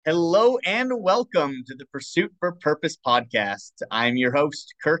Hello and welcome to the Pursuit for Purpose podcast. I'm your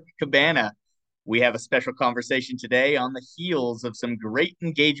host, Kirk Cabana. We have a special conversation today on the heels of some great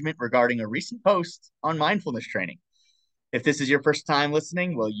engagement regarding a recent post on mindfulness training. If this is your first time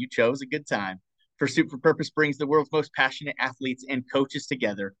listening, well, you chose a good time. Pursuit for Purpose brings the world's most passionate athletes and coaches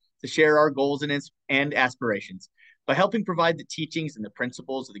together to share our goals and aspirations. By helping provide the teachings and the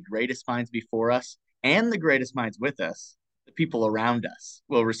principles of the greatest minds before us and the greatest minds with us, the people around us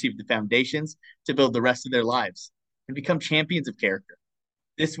will receive the foundations to build the rest of their lives and become champions of character.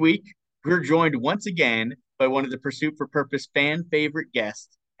 This week, we're joined once again by one of the Pursuit for Purpose fan favorite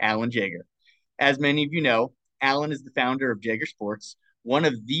guests, Alan Jaeger. As many of you know, Alan is the founder of Jaeger Sports, one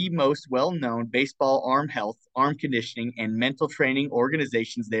of the most well known baseball arm health, arm conditioning, and mental training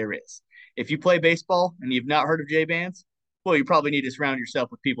organizations there is. If you play baseball and you've not heard of J Bands, well, you probably need to surround yourself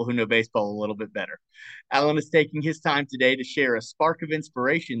with people who know baseball a little bit better. Alan is taking his time today to share a spark of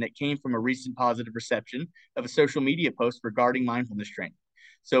inspiration that came from a recent positive reception of a social media post regarding mindfulness training.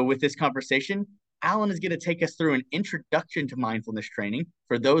 So, with this conversation, Alan is going to take us through an introduction to mindfulness training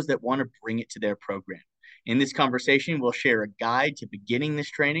for those that want to bring it to their program. In this conversation, we'll share a guide to beginning this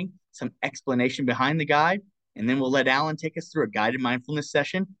training, some explanation behind the guide, and then we'll let Alan take us through a guided mindfulness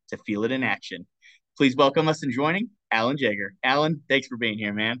session to feel it in action. Please welcome us and joining Alan Jaeger. Alan, thanks for being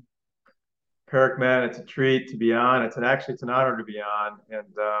here, man. Kirk, man, it's a treat to be on. It's an honor to be on. And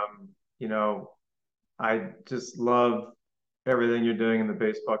you know, I just love everything you're doing in the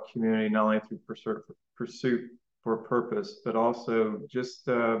baseball community, not only through pursuit for purpose, but also just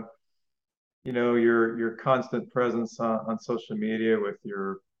your constant presence on social media with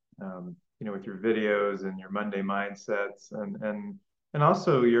your with your videos and your Monday mindsets and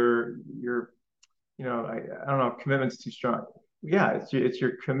also your I don't know if commitment's too strong. Yeah, it's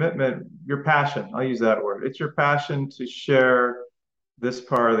your commitment, your passion. I'll use that word. It's your passion to share this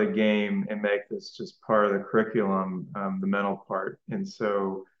part of the game and make this just part of the curriculum, the mental part. And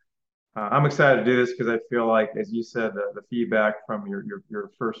so I'm excited to do this because I feel like, as you said, the feedback from your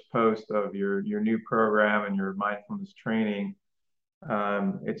first post of your new program and your mindfulness training,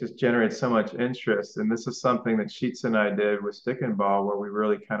 it just generates so much interest. And this is something that Sheets and I did with Stick and Ball, where we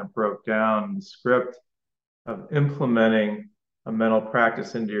really kind of broke down the script of implementing a mental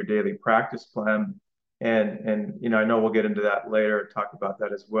practice into your daily practice plan. And I know we'll get into that later, talk about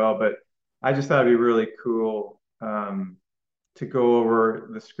that as well. But I just thought it'd be really cool to go over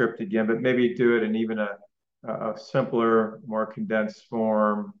the script again, but maybe do it in even a simpler, more condensed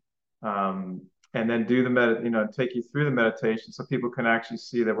form. And then take you through the meditation so people can actually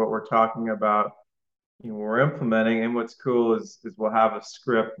see that what we're talking about, we're implementing. And what's cool is we'll have a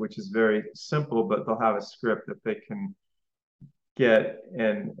script which is very simple, but they'll have a script that they can get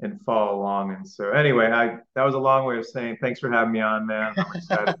and follow along. And so anyway, I that was a long way of saying thanks for having me on, man. I'm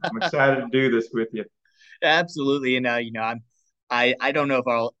excited. I'm excited to do this with you. Absolutely. And I don't know if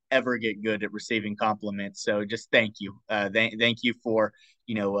I'll ever get good at receiving compliments. So just thank you. Thank you for,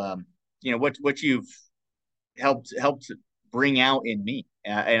 you know, what you've helped bring out in me.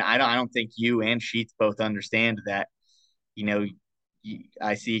 And I don't think you and Sheets both understand that. You know,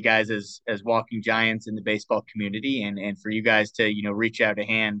 I see you guys as walking giants in the baseball community, and for you guys to reach out a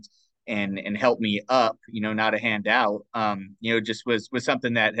hand and help me up, not a hand out. Just was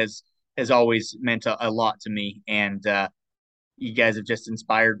something that has always meant a lot to me, and you guys have just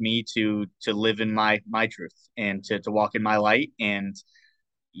inspired me to live in my truth and to walk in my light. And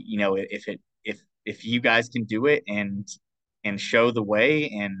if you guys can do it and show the way,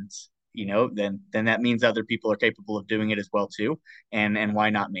 and then that means other people are capable of doing it as well too. And why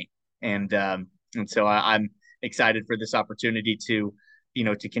not me? And so I'm excited for this opportunity to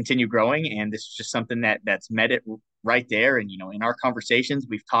continue growing. And this is just something that's met it right there. And in our conversations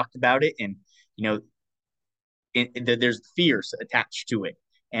we've talked about it, and you know there's fears attached to it.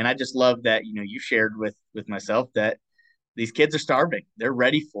 And I just love that you shared with myself that these kids are starving, they're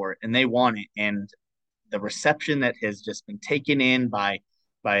ready for it, and they want it. And the reception that has just been taken in by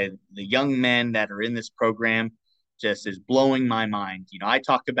the young men that are in this program just is blowing my mind. I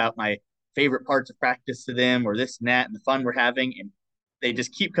talk about my favorite parts of practice to them, or this and that, and the fun we're having, and they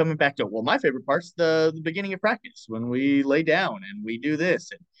just keep coming back to, well, my favorite part's the beginning of practice when we lay down and we do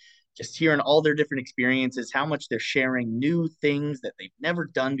this. And just hearing all their different experiences, how much they're sharing new things that they've never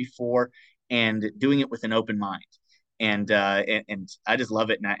done before, and doing it with an open mind. And I just love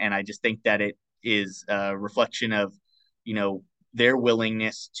it, and I just think that it is a reflection of you know their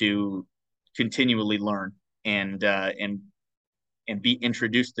willingness to continually learn and be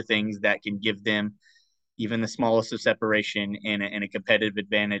introduced to things that can give them even the smallest of separation and a competitive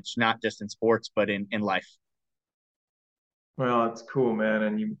advantage, not just in sports but in life. Well, it's cool, man.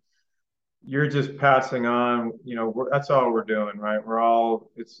 And you're just passing on, that's all we're doing, right?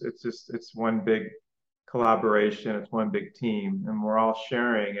 It's one big collaboration. It's one big team, and we're all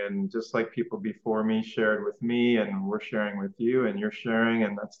sharing. And just like people before me shared with me, and we're sharing with you, and you're sharing,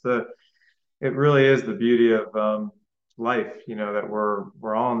 and it really is the beauty of life, that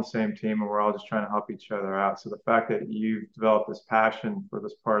we're all on the same team and we're all just trying to help each other out. So the fact that you've developed this passion for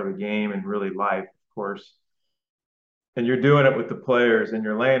this part of the game and really life, of course, and you're doing it with the players and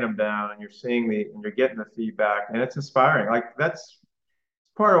you're laying them down and you're getting the feedback and it's inspiring. Like that's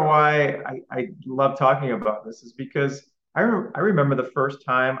part of why I love talking about this is because I remember the first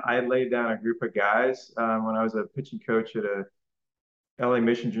time I laid down a group of guys when I was a pitching coach at a LA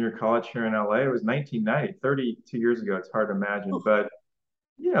Mission Junior College here in LA. It was 1990, 32 years ago. It's hard to imagine, but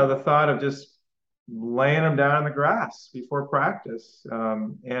the thought of just laying them down in the grass before practice,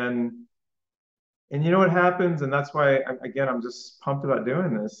 and you know what happens, and that's why again I'm just pumped about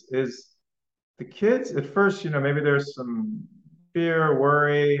doing this. Is the kids at first, maybe there's some fear,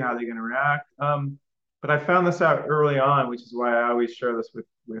 worry, how they're going to react. But I found this out early on, which is why I always share this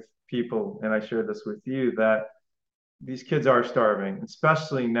with people, and I shared this with you that these kids are starving,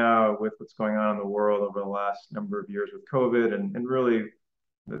 especially now with what's going on in the world over the last number of years with COVID and really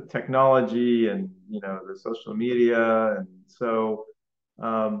the technology and the social media. And so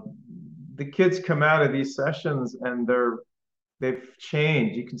um, the kids come out of these sessions and they've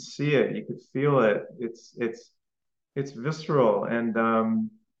changed. You can see it, you can feel it. It's visceral, and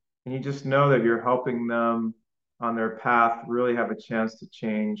you just know that you're helping them on their path really have a chance to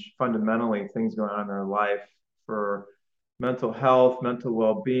change fundamentally things going on in their life for mental health, mental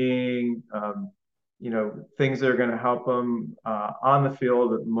well-being, things that are going to help them on the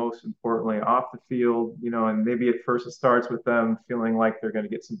field, but most importantly off the field, and maybe at first it starts with them feeling like they're going to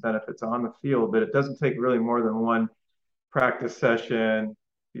get some benefits on the field, but it doesn't take really more than one practice session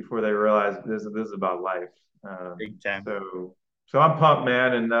before they realize this is about life. Um, Big time. so so I'm pumped,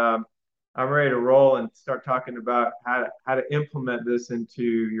 man, and I'm ready to roll and start talking about how to implement this into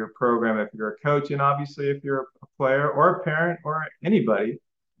your program if you're a coach, and obviously if you're a player or a parent or anybody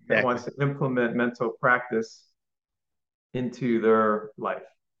that Exactly. wants to implement mental practice into their life.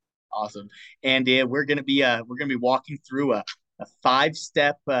 Awesome. And we're gonna be walking through a 5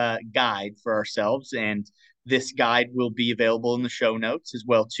 step guide for ourselves, and this guide will be available in the show notes as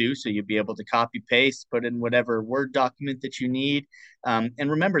well too. So you'll be able to copy paste, put in whatever Word document that you need. And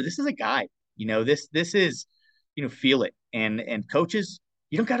remember, this is a guide. This is feel it. And coaches,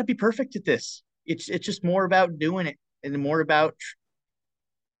 you don't got to be perfect at this. It's just more about doing it and more about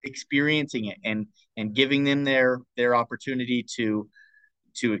experiencing it and giving them their opportunity to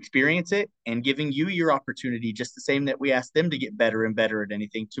experience it, and giving you your opportunity just the same that we ask them to get better and better at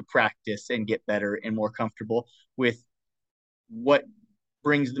anything, to practice and get better and more comfortable with what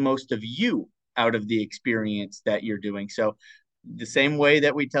brings the most of you out of the experience that you're doing. So the same way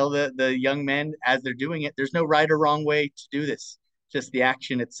that we tell the young men as they're doing it, there's no right or wrong way to do this. Just the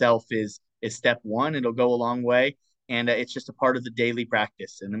action itself is step one. It'll go a long way, and it's just a part of the daily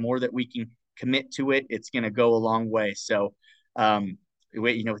practice. And the more that we can commit to it, it's going to go a long way. So,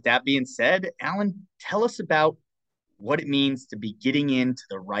 with that being said, Alan, tell us about what it means to be getting into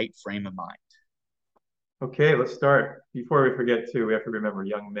the right frame of mind. Okay, let's start. Before we forget too, we have to remember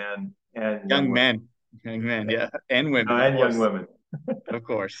young men and young Young women, men, young men, yeah, and women, of and young course, women, of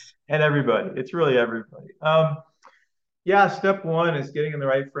course. and everybody. It's really everybody. Yeah, step one is getting in the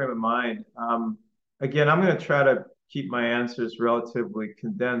right frame of mind. Again, I'm going to try to keep my answers relatively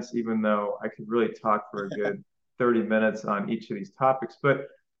condensed, even though I could really talk for a good 30 minutes on each of these topics. But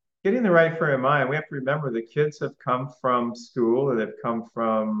getting the right frame of mind, we have to remember the kids have come from school or they've come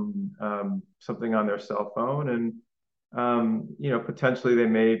from something on their cell phone, and potentially they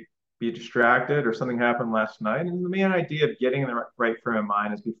may be distracted or something happened last night. And the main idea of getting in the right frame of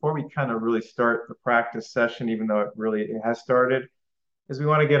mind is before we kind of really start the practice session, even though it has started, is we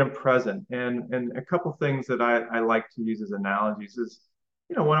want to get them present. And a couple things that I like to use as analogies is,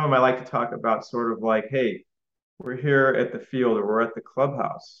 one of them I like to talk about sort of like, hey, we're here at the field or we're at the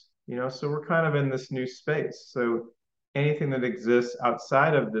clubhouse, so we're kind of in this new space. So anything that exists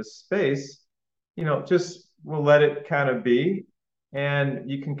outside of this space, just we'll let it kind of be. And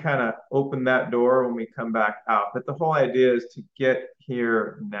you can kind of open that door when we come back out. But the whole idea is to get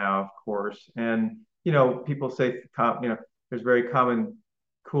here now, of course. And, people say, there's very common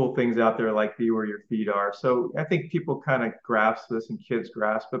cool things out there like be where your feet are. So I think people kind of grasp this and kids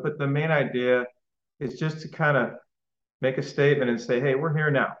grasp it. But the main idea is just to kind of make a statement and say, hey, we're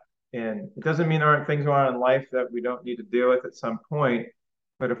here now. And it doesn't mean there aren't things going on in life that we don't need to deal with at some point.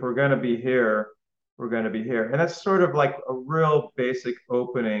 But if we're going to be here, we're going to be here. And that's sort of like a real basic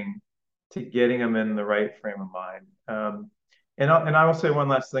opening to getting them in the right frame of mind. And I will say one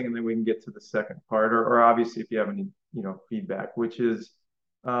last thing, and then we can get to the second part, or obviously if you have any, feedback, which is,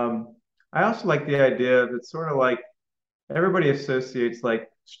 I also like the idea that sort of like everybody associates like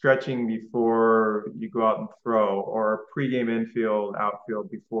stretching before you go out and throw, or pregame infield, outfield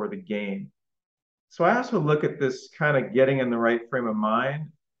before the game. So I also look at this kind of getting in the right frame of mind.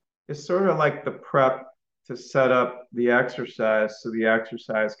 It's sort of like the prep to set up the exercise so the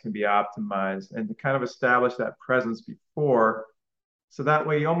exercise can be optimized and to kind of establish that presence before. So that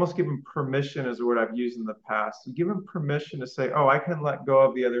way you almost give them permission, is a word I've used in the past. You give them permission to say, oh, I can let go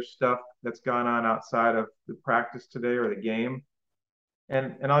of the other stuff that's gone on outside of the practice today or the game.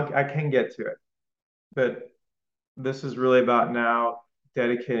 And I can get to it. But this is really about now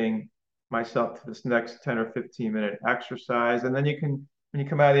dedicating myself to this next 10 or 15-minute exercise. And then when you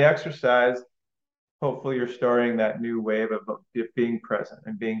come out of the exercise, hopefully you're starting that new wave of being present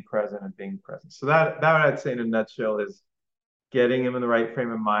and being present and being present. So that what I'd say in a nutshell is getting them in the right frame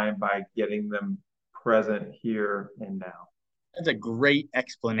of mind by getting them present here and now. That's a great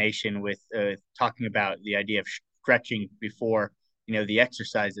explanation with talking about the idea of stretching before the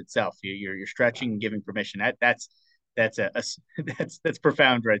exercise itself. You're stretching and giving permission. That's that's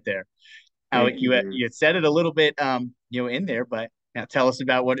profound right there. Now Thank you you. had said it a little bit in there, but now tell us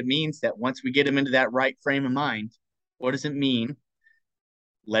about what it means that once we get them into that right frame of mind, what does it mean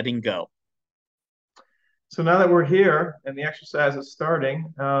letting go? So now that we're here and the exercise is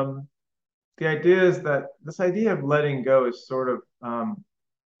starting, the idea is that this idea of letting go is sort of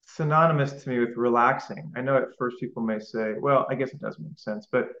synonymous to me with relaxing. I know at first people may say, well, I guess it does make sense,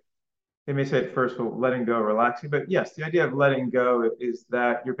 but they may say at first, well, letting go, relaxing. But yes, the idea of letting go is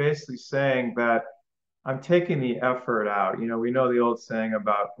that you're basically saying that I'm taking the effort out. We know the old saying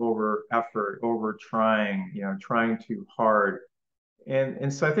about over effort, over trying, trying too hard.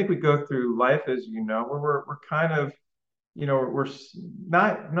 And so I think we go through life, as where we're kind of, we're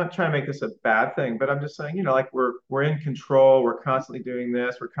not, I'm not trying to make this a bad thing, but I'm just saying, like we're in control, we're constantly doing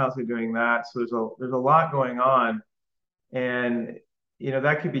this, we're constantly doing that. So there's a lot going on. And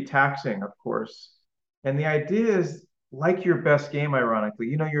that could be taxing, of course. And the idea is like your best game, ironically.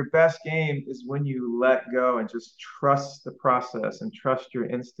 Your best game is when you let go and just trust the process and trust your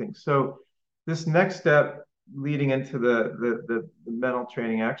instincts. So this next step leading into the mental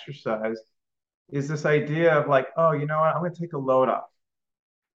training exercise is this idea of like, oh, you know what? I'm going to take a load off.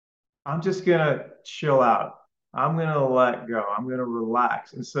 I'm just going to chill out. I'm going to let go. I'm going to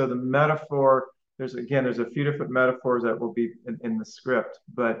relax. And so the metaphor, there's a few different metaphors that will be in the script,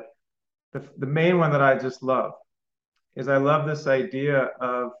 but the main one that I just love is I love this idea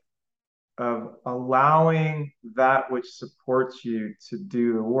of allowing that which supports you to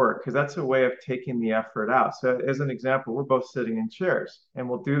do the work, because that's a way of taking the effort out. So as an example, we're both sitting in chairs, and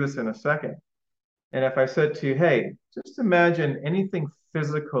we'll do this in a second. And if I said to you, hey, just imagine anything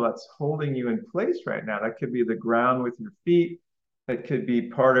physical that's holding you in place right now. That could be the ground with your feet. That could be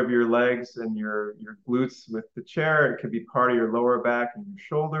part of your legs and your glutes with the chair. It could be part of your lower back and your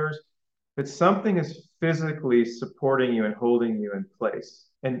shoulders. But something is physically supporting you and holding you in place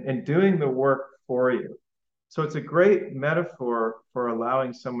and doing the work for you. So it's a great metaphor for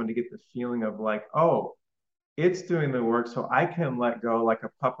allowing someone to get the feeling of like, oh, it's doing the work, so I can let go like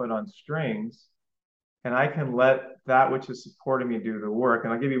a puppet on strings, and I can let that which is supporting me do the work.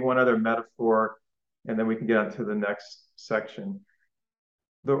 And I'll give you one other metaphor, and then we can get on to the next section.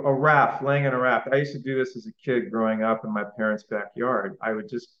 A raft, laying in a raft. I used to do this as a kid growing up in my parents' backyard. I would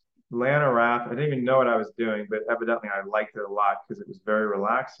just lay on a raft. I didn't even know what I was doing, but evidently I liked it a lot because it was very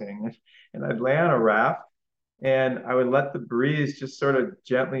relaxing. And I'd lay on a raft and I would let the breeze just sort of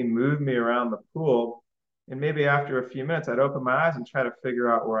gently move me around the pool. And maybe after a few minutes, I'd open my eyes and try to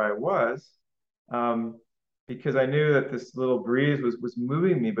figure out where I was, um, because I knew that this little breeze was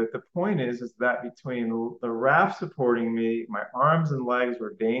moving me. But the point is that between the raft supporting me, my arms and legs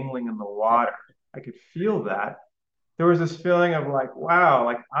were dangling in the water. I could feel that. There was this feeling of like, wow,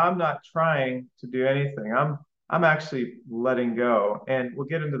 like I'm not trying to do anything. I'm actually letting go. And we'll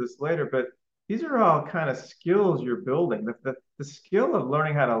get into this later, but these are all kind of skills you're building. The skill of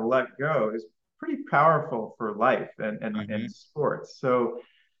learning how to let go is pretty powerful for life and Mm-hmm. sports. So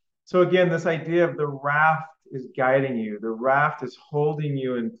again, this idea of the raft is guiding you. The raft is holding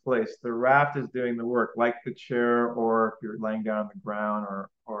you in place. The raft is doing the work, like the chair, or if you're laying down on the ground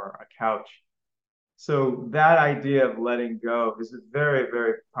or a couch. So that idea of letting go is a very,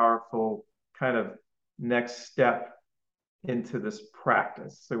 very powerful kind of next step into this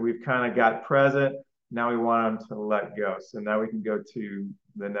practice. So we've kind of got present. Now we want them to let go. So now we can go to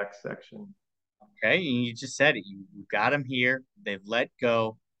the next section. Okay, and you just said it. You got them here. They've let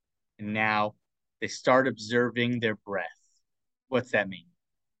go, and now they start observing their breath. What's that mean?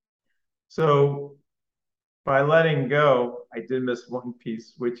 So by letting go, I did miss one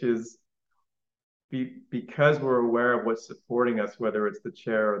piece, which is because we're aware of what's supporting us, whether it's the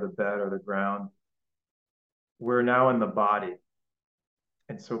chair or the bed or the ground, we're now in the body.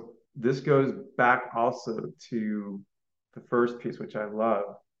 And so this goes back also to the first piece, which I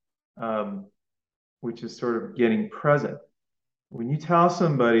love, um, which is sort of getting present. When you tell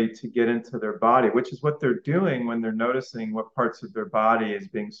somebody to get into their body, which is what they're doing when they're noticing what parts of their body is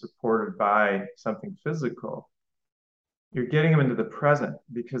being supported by something physical, you're getting them into the present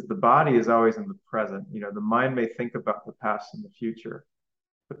because the body is always in the present. You know, the mind may think about the past and the future,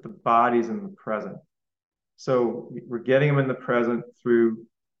 but the body's in the present. So we're getting them in the present through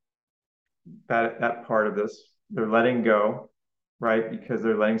that part of this. They're letting go, right? Because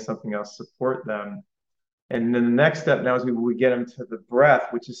they're letting something else support them. And then the next step now is we get them to the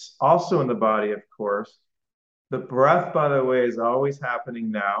breath, which is also in the body, of course. The breath, by the way, is always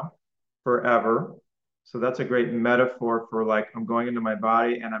happening now, forever. So that's a great metaphor for like, I'm going into my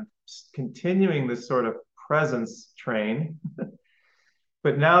body and I'm continuing this sort of presence train.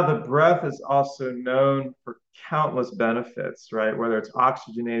 But now the breath is also known for countless benefits, right? Whether it's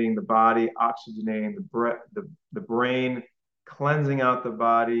oxygenating the body, oxygenating the brain, cleansing out the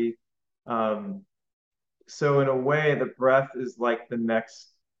body. So in a way, the breath is like the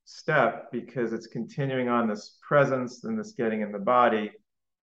next step because it's continuing on this presence and this getting in the body.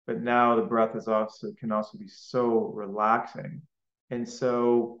 But now the breath is also can also be so relaxing. And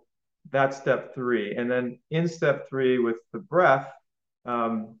so that's step three. And then in step three with the breath,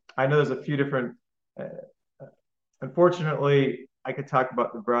 I know there's a few different, unfortunately, I could talk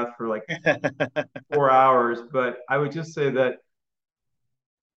about the breath for like 4 hours, but I would just say that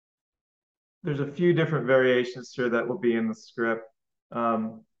there's a few different variations here that will be in the script.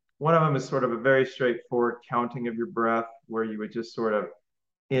 One of them is sort of a very straightforward counting of your breath, where you would just sort of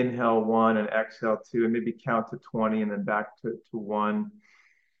inhale one and exhale two, and maybe count to 20 and then back to one.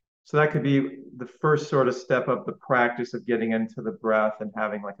 So that could be the first sort of step of the practice of getting into the breath and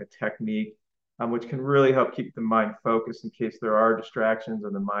having like a technique, which can really help keep the mind focused in case there are distractions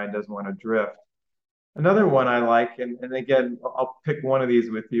or the mind doesn't want to drift. Another one I like, and again, I'll pick one of these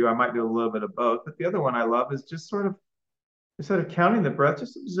with you. I might do a little bit of both, but the other one I love is just sort of instead of counting the breath,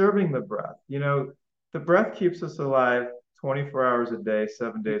 just observing the breath. You know, the breath keeps us alive 24 hours a day,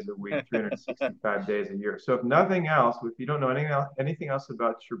 7 days a week, 365 days a year. So if nothing else, if you don't know anything else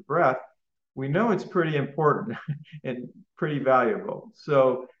about your breath, we know it's pretty important and pretty valuable.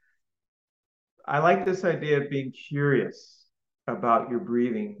 So I like this idea of being curious about your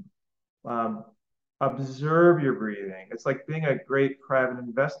breathing. Um, Observe your breathing. It's like being a great private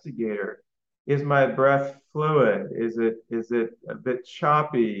investigator. Is my breath fluid? Is it a bit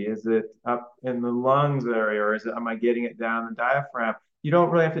choppy? Is it up in the lungs area, or am I getting it down the diaphragm? You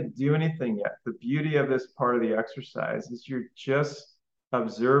don't really have to do anything yet. The beauty of this part of the exercise is you're just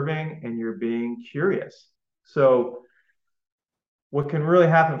observing and you're being curious. So what can really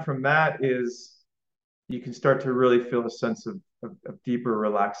happen from that is you can start to really feel a sense of deeper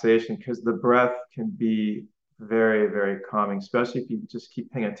relaxation because the breath can be very, very calming, especially if you just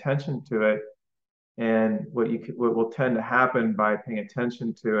keep paying attention to it. And what will tend to happen by paying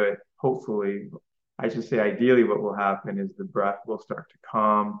attention to it, hopefully, I should say ideally, what will happen is the breath will start to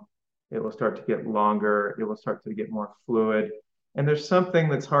calm. It will start to get longer. It will start to get more fluid. And there's something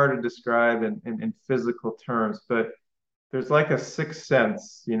that's hard to describe in physical terms, but there's like a sixth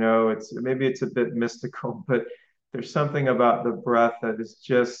sense, you know, maybe it's a bit mystical, but there's something about the breath that is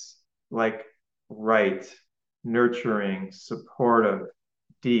just like right, nurturing, supportive,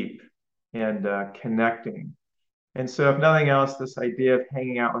 deep, and connecting. And so, if nothing else, this idea of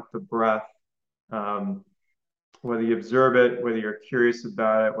hanging out with the breath, um, whether you observe it, whether you're curious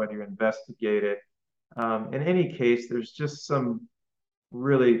about it, whether you investigate it, in any case, there's just some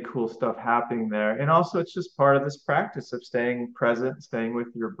really cool stuff happening there. And also, it's just part of this practice of staying present, staying with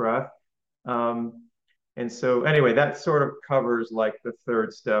your breath. And so, anyway, that sort of covers like the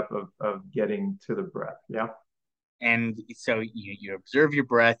third step of getting to the breath. Yeah. And so you observe your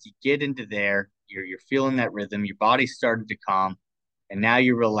breath, you get into there, you're feeling that rhythm, your body's started to calm, and now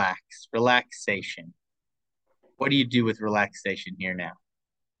you relax. Relaxation. What do you do with relaxation here now?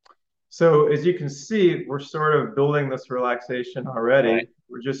 So as you can see, we're sort of building this relaxation Right. already.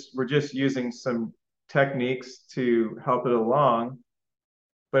 We're just using some techniques to help it along.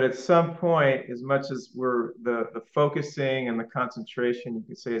 But at some point, as much as we're the focusing and the concentration, you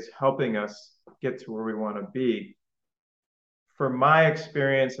could say is helping us get to where we want to be. from my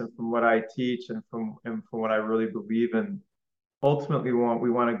experience and from what I teach and from what I really believe in, ultimately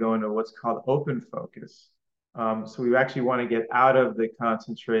we want to go into what's called open focus. So we actually want to get out of the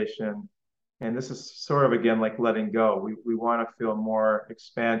concentration. And this is sort of, again, like letting go. We want to feel more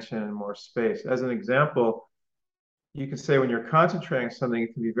expansion and more space. As an example, you can say when you're concentrating on something,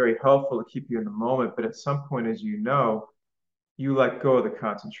 it can be very helpful to keep you in the moment. But at some point, as you know, you let go of the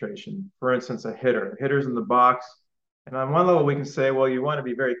concentration. For instance, a hitter. The hitter's in the box. And on one level, we can say, well, you want to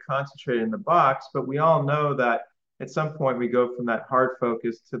be very concentrated in the box, but we all know that at some point we go from that hard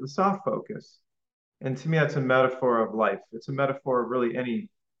focus to the soft focus. And to me, that's a metaphor of life. It's a metaphor of really any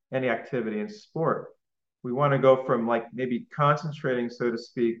activity in sport. We want to go from like maybe concentrating, so to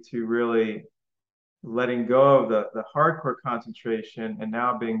speak, to really letting go of the hardcore concentration and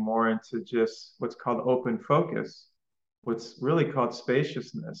now being more into just what's called open focus, what's really called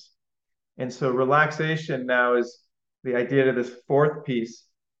spaciousness. And so relaxation now is the idea to this fourth piece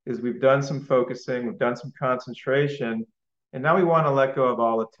is we've done some focusing, we've done some concentration, and now we want to let go of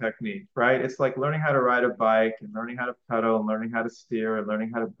all the technique, right? It's like learning how to ride a bike and learning how to pedal and learning how to steer and learning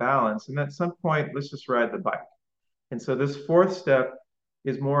how to balance. And at some point, let's just ride the bike. And so this fourth step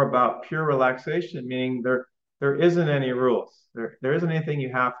is more about pure relaxation, meaning there isn't any rules. There isn't anything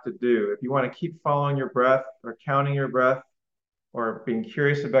you have to do. If you want to keep following your breath or counting your breath or being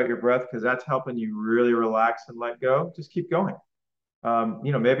curious about your breath, because that's helping you really relax and let go, just keep going.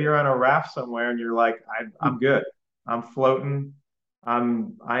 Maybe you're on a raft somewhere and you're like, I'm good. I'm floating.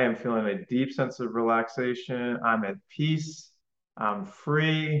 I am feeling a deep sense of relaxation. I'm at peace. I'm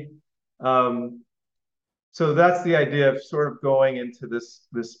free. So that's the idea of sort of going into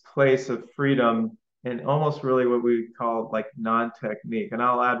this place of freedom and almost really what we call like non-technique. And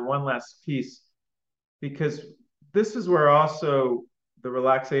I'll add one last piece because this is where also the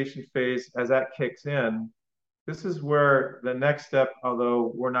relaxation phase, as that kicks in, this is where the next step,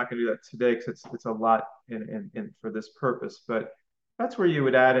 although we're not going to do that today because it's a lot in for this purpose, but that's where you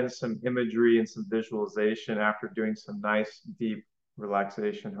would add in some imagery and some visualization after doing some nice deep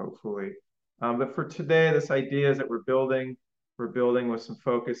relaxation, hopefully. But for today, this idea is that we're building with some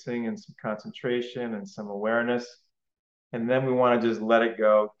focusing and some concentration and some awareness. And then we want to just let it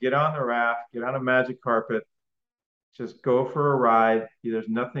go. Get on the raft, get on a magic carpet, just go for a ride. There's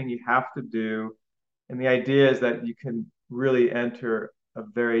nothing you have to do. And the idea is that you can really enter a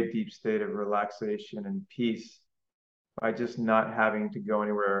very deep state of relaxation and peace by just not having to go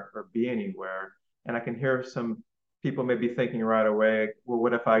anywhere or be anywhere. And I can hear some people may be thinking right away, well,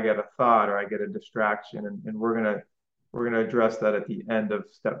 what if I get a thought or I get a distraction? And we're gonna address that at the end of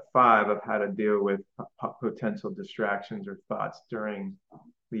step 5 of how to deal with potential distractions or thoughts during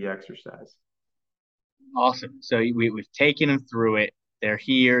the exercise. Awesome. So we've taken them through it. They're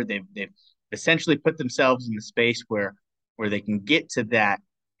here. They've essentially put themselves in the space where they can get to that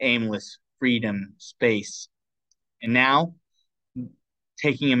aimless freedom space. And now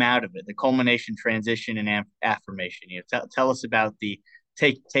taking them out of it, the culmination, transition, and affirmation. Tell us about the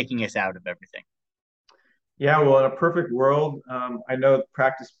taking us out of everything. Yeah, well, in a perfect world, I know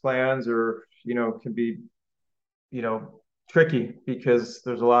practice plans are, can be, tricky because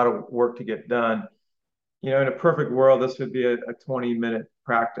there's a lot of work to get done. In a perfect world, this would be a 20-minute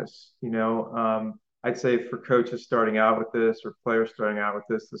practice. I'd say for coaches starting out with this or players starting out with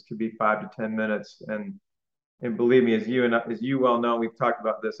this could be 5 to 10 minutes. And believe me, as you well know, we've talked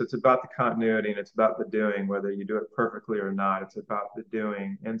about this. It's about the continuity and it's about the doing, whether you do it perfectly or not. It's about the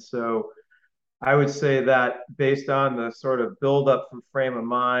doing. And so I would say that based on the sort of build up from frame of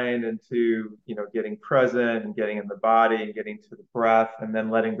mind into, getting present and getting in the body and getting to the breath and then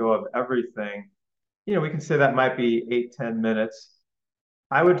letting go of everything, we can say that might be 8, 10 minutes.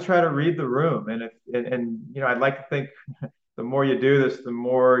 I would try to read the room. And I'd like to think the more you do this, the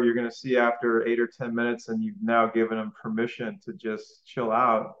more you're going to see after 8 or 10 minutes, and you've now given them permission to just chill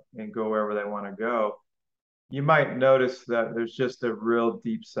out and go wherever they want to go. You might notice that there's just a real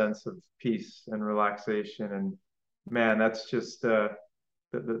deep sense of peace and relaxation. And man, that's just the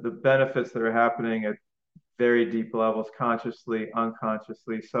benefits that are happening at very deep levels, consciously,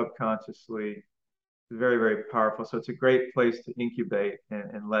 unconsciously, subconsciously, very, very powerful. So it's a great place to incubate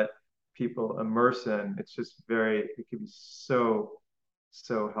and let people immerse in. It's just it can be so,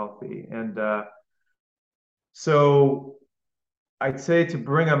 so healthy. And so I'd say to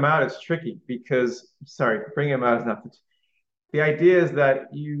bring them out, it's tricky because, bring them out is not the idea is that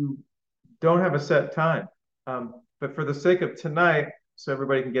you don't have a set time. But for the sake of tonight, so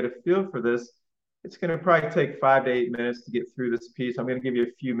everybody can get a feel for this, it's going to probably take 5 to 8 minutes to get through this piece. I'm going to give you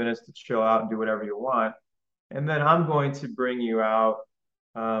a few minutes to chill out and do whatever you want. And then I'm going to bring you out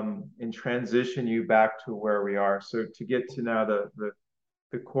and transition you back to where we are. So to get to now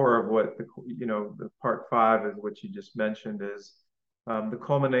the core of what the part five is what you just mentioned is the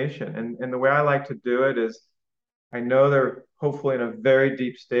culmination. And the way I like to do it is I know they're hopefully in a very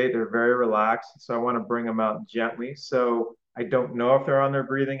deep state. They're very relaxed. So I want to bring them out gently. So I don't know if they're on their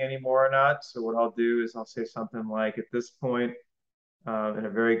breathing anymore or not. So what I'll do is I'll say something like, at this point, in a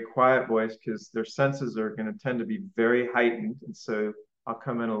very quiet voice, because their senses are going to tend to be very heightened. And so I'll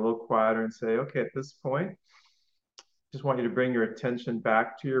come in a little quieter and say, okay, at this point, just want you to bring your attention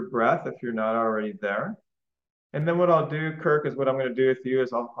back to your breath if you're not already there. And then what I'll do, Kirk, is what I'm going to do with you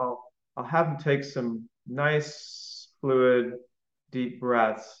is I'll have them take some nice fluid, deep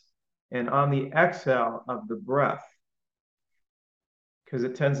breaths. And on the exhale of the breath, because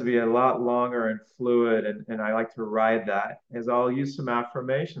it tends to be a lot longer and fluid, and I like to ride that, is I'll use some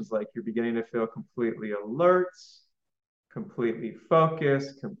affirmations like you're beginning to feel completely alert, completely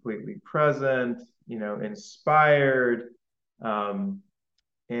focused, completely present, inspired, um,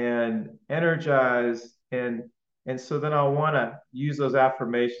 and energized. And so then I'll want to use those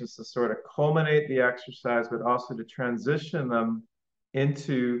affirmations to sort of culminate the exercise, but also to transition them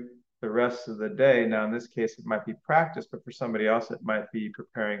into the rest of the day. Now, in this case, it might be practice, but for somebody else, it might be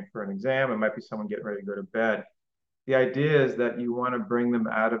preparing for an exam. It might be someone getting ready to go to bed. The idea is that you want to bring them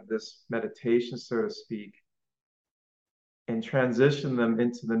out of this meditation, so to speak, and transition them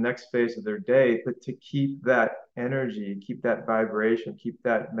into the next phase of their day, but to keep that energy, keep that vibration, keep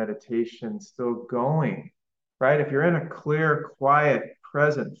that meditation still going, right? If you're in a clear, quiet,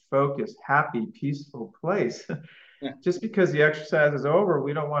 present, focused, happy, peaceful place, Yeah. just because the exercise is over,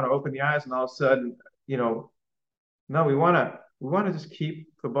 we don't want to open the eyes and all of a sudden, no, we want to just keep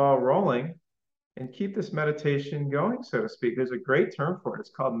the ball rolling and keep this meditation going, so to speak. There's a great term for it.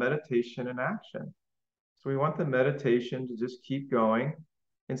 It's called meditation in action. So we want the meditation to just keep going.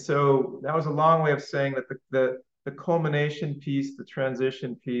 And so that was a long way of saying that the culmination piece, the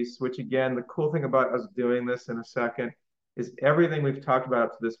transition piece, which again, the cool thing about us doing this in a second is everything we've talked about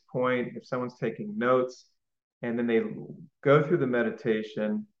up to this point. If someone's taking notes and then they go through the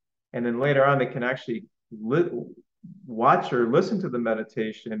meditation, and then later on they can actually watch or listen to the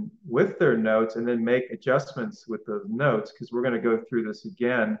meditation with their notes and then make adjustments with those notes, because we're going to go through this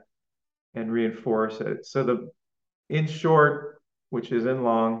again and reinforce it. So in short, which is in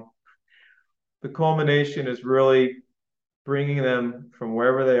long, the culmination is really bringing them from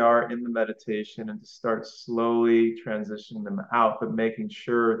wherever they are in the meditation and to start slowly transitioning them out, but making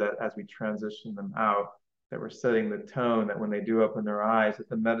sure that as we transition them out, that we're setting the tone that when they do open their eyes, that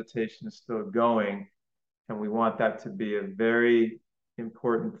the meditation is still going. And we want that to be a very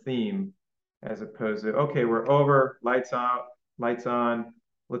important theme, as opposed to, okay, we're over, lights out, lights on,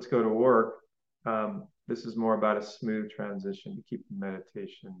 let's go to work. This is more about a smooth transition to keep the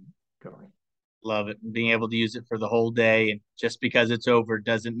meditation going. Love it. Being able to use it for the whole day, and just because it's over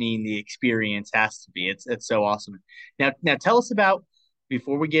doesn't mean the experience has to be. It's so awesome. Now tell us about,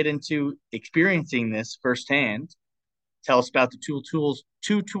 before we get into experiencing this firsthand, tell us about the two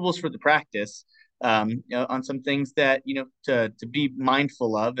tools for the practice, on some things that to be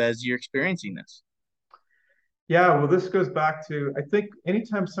mindful of as you're experiencing this. Yeah, well, this goes back to, I think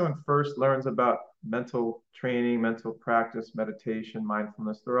anytime someone first learns about mental training, mental practice, meditation,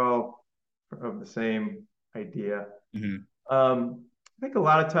 mindfulness, they're all of the same idea. Hmm. I think a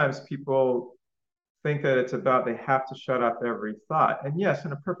lot of times people think that it's about they have to shut up every thought. And yes,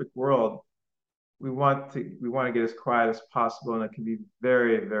 in a perfect world, we want to get as quiet as possible, and it can be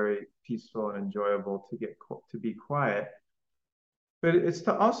very, very peaceful and enjoyable to be quiet. But it's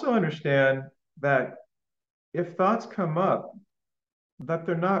to also understand that if thoughts come up, that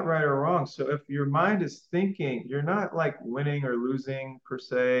they're not right or wrong. So if your mind is thinking, you're not like winning or losing per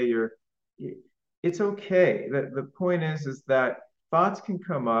se. It's okay. The point is that thoughts can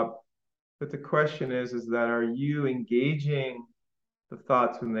come up, but the question is that are you engaging the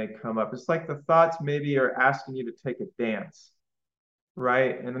thoughts when they come up? It's like the thoughts maybe are asking you to take a dance,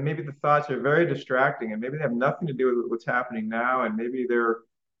 right? And then maybe the thoughts are very distracting, and maybe they have nothing to do with what's happening now, and maybe they're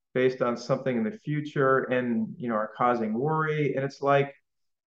based on something in the future and are causing worry. And it's like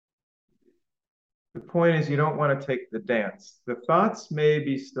the point is you don't want to take the dance. The thoughts may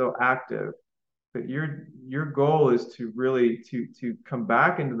be still active, but your goal is to really to come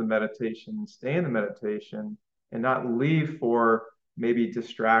back into the meditation and stay in the meditation and not leave for maybe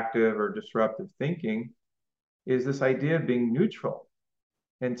distractive or disruptive thinking, is this idea of being neutral.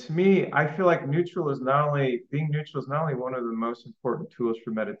 And to me, I feel like being neutral is not only one of the most important tools for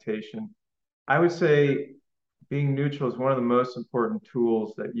meditation. I would say being neutral is one of the most important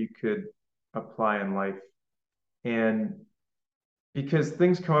tools that you could apply in life. And because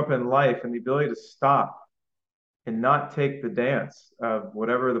things come up in life, and the ability to stop and not take the dance of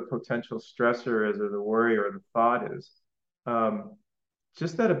whatever the potential stressor is or the worry or the thought is. Um,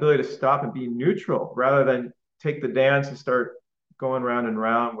 just that ability to stop and be neutral rather than take the dance and start going round and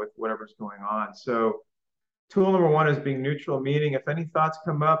round with whatever's going on. So tool number one is being neutral, meaning if any thoughts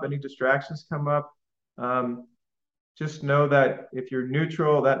come up, any distractions come up, um, just know that if you're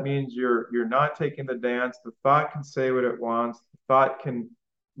neutral, that means you're not taking the dance. The thought can say what it wants. The thought can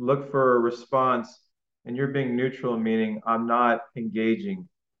look for a response, and you're being neutral, meaning I'm not engaging.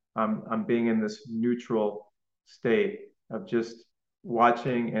 I'm being in this neutral state of just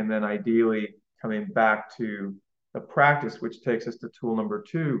watching, and then ideally coming back to the practice, which takes us to tool number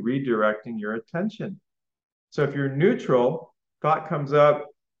two, redirecting your attention. So if you're neutral, thought comes up,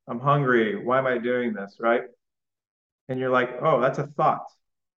 I'm hungry. Why am I doing this? Right? And you're like, oh, that's a thought.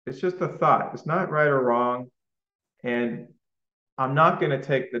 It's just a thought. It's not right or wrong. And I'm not going to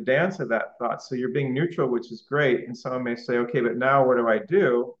take the dance of that thought. So you're being neutral, which is great. And someone may say, okay, but now what do I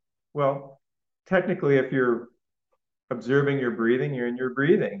do? Well, technically, if you're observing your breathing, you're in your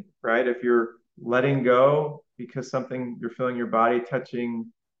breathing, right? If you're letting go because something you're feeling your body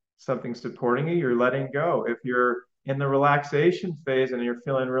touching something supporting you, you're letting go. If you're in the relaxation phase and you're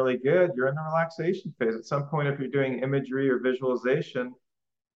feeling really good, you're in the relaxation phase. At some point, if you're doing imagery or visualization,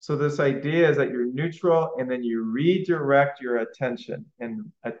 so this idea is that you're neutral and then you redirect your attention.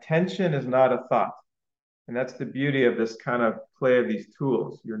 And attention is not a thought. And that's the beauty of this kind of play of these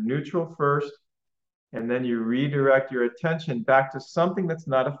tools. You're neutral first, and then you redirect your attention back to something that's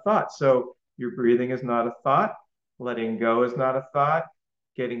not a thought. So your breathing is not a thought, letting go is not a thought,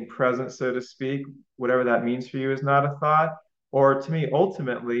 getting present, so to speak, whatever that means for you is not a thought. Or to me,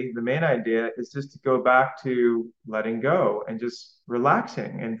 ultimately, the main idea is just to go back to letting go and just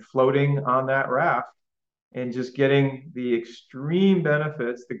relaxing and floating on that raft and just getting the extreme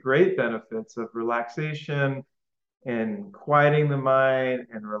benefits, the great benefits of relaxation, and quieting the mind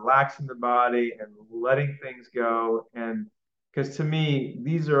and relaxing the body and letting things go. And because to me,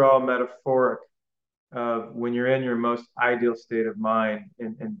 these are all metaphoric of when you're in your most ideal state of mind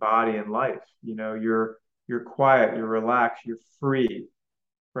and body and life. You know, you're quiet, you're relaxed, you're free,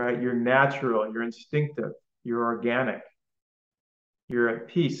 right? You're natural, you're instinctive, you're organic, you're at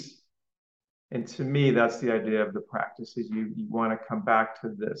peace. And to me, that's the idea of the practice is you want to come back to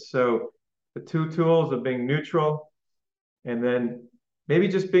this. So the two tools of being neutral, and then maybe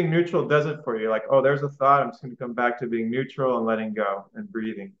just being neutral does it for you. Like, oh, there's a thought. I'm just going to come back to being neutral and letting go and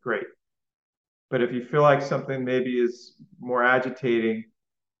breathing. Great. But if you feel like something maybe is more agitating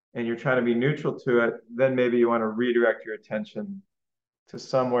and you're trying to be neutral to it, then maybe you want to redirect your attention to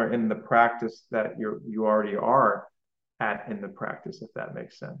somewhere in the practice that you already are at in the practice, if that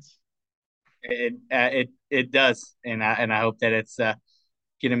makes sense. It does, and I hope that it's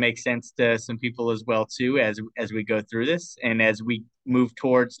going to make sense to some people as well too as we go through this and as we move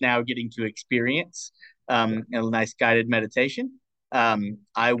towards now getting to experience a nice guided meditation.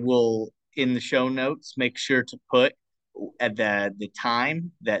 I will in the show notes make sure to put at the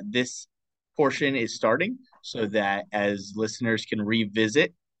time that this portion is starting so that as listeners can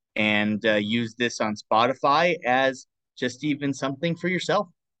revisit and use this on Spotify as just even something for yourself.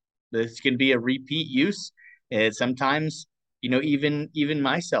 This can be a repeat use. And sometimes, even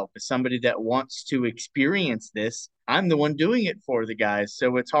myself, as somebody that wants to experience this, I'm the one doing it for the guys.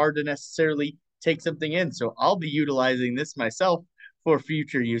 So it's hard to necessarily take something in. So I'll be utilizing this myself for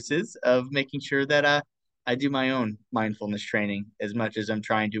future uses of making sure that I do my own mindfulness training as much as I'm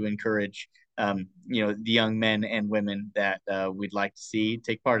trying to encourage the young men and women that we'd like to see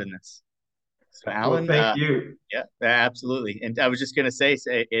take part in this. So Well, Alan, thank you. yeah, absolutely. And I was just gonna say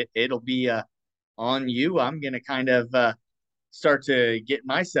it'll be on you. I'm gonna kind of start to get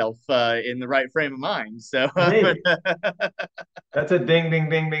myself in the right frame of mind. So Hey, that's a ding, ding,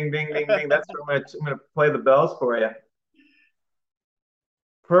 ding, ding, ding, ding, ding. That's what I'm gonna play the bells for you.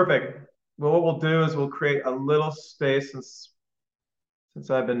 Perfect. Well, what we'll do is we'll create a little space since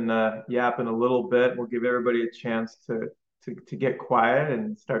I've been yapping a little bit. We'll give everybody a chance to get quiet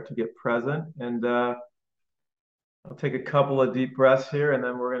and start to get present. And I'll take a couple of deep breaths here, and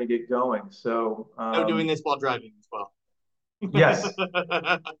then we're going to get going. So, no doing this while driving as well. yes,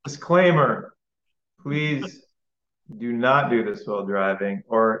 disclaimer, please do not do this while driving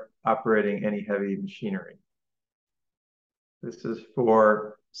or operating any heavy machinery. This is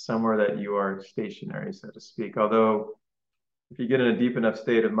for somewhere that you are stationary, so to speak. Although, if you get in a deep enough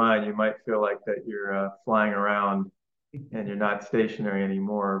state of mind, you might feel like that you're flying around and you're not stationary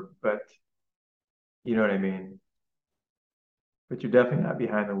anymore. But you know what I mean. But you're definitely not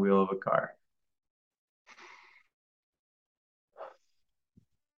behind the wheel of a car.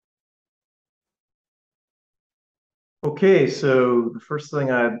 Okay, so the first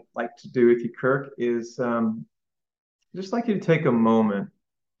thing I'd like to do with you, Kirk, is just like you to take a moment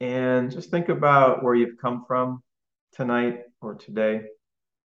and just think about where you've come from tonight or today.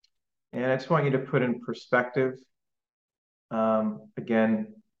 And I just want you to put in perspective,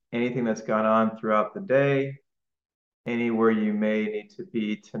 again, anything that's gone on throughout the day, anywhere you may need to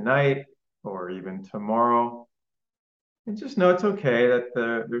be tonight or even tomorrow. And just know it's okay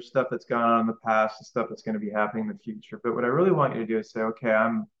that there's stuff that's gone on in the past and stuff that's going to be happening in the future. But what I really want you to do is say, okay,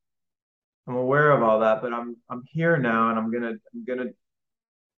 I'm aware of all that, but I'm here now and I'm gonna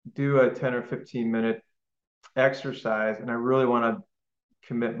do a 10 or 15 minute exercise, and I really want to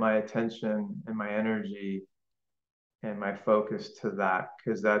commit my attention and my energy and my focus to that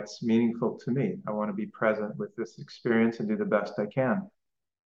because that's meaningful to me. I want to be present with this experience and do the best I can.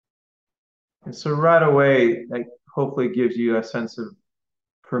 And so right away, that hopefully gives you a sense of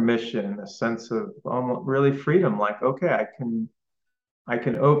permission, a sense of almost really freedom. Like, okay, I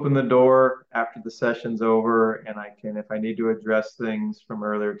can open the door after the session's over, and I can, if I need to address things from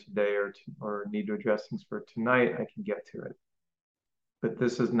earlier today or need to address things for tonight, I can get to it. But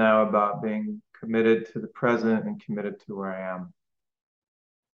this is now about being committed to the present and committed to where I am.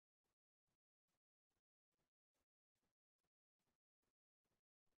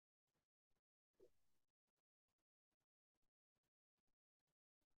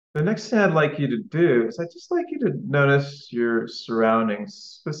 The next thing I'd like you to do is I'd just like you to notice your surroundings,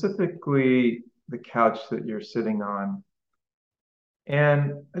 specifically the couch that you're sitting on.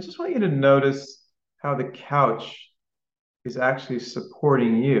 And I just want you to notice how the couch is actually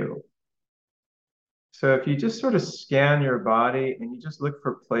supporting you. So if you just sort of scan your body and you just look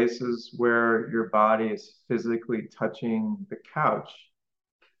for places where your body is physically touching the couch,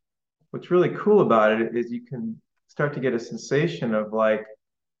 what's really cool about it is you can start to get a sensation of like,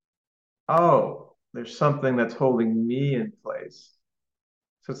 oh, there's something that's holding me in place.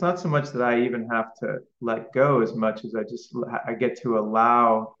 So it's not so much that I even have to let go as much as I get to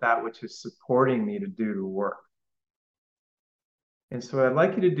allow that which is supporting me to do the work. And so what I'd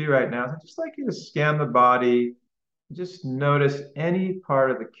like you to do right now is I'd just like you to scan the body, just notice any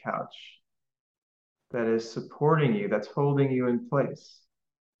part of the couch that is supporting you, that's holding you in place.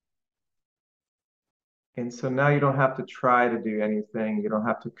 And so now you don't have to try to do anything. You don't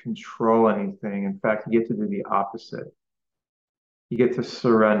have to control anything. In fact, you get to do the opposite. You get to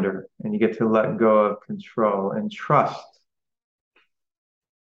surrender and you get to let go of control and trust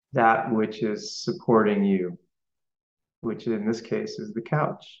that which is supporting you, which in this case is the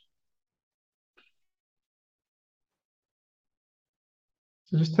couch.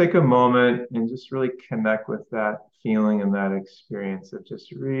 So just take a moment and just really connect with that feeling and that experience of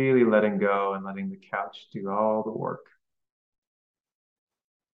just really letting go and letting the couch do all the work.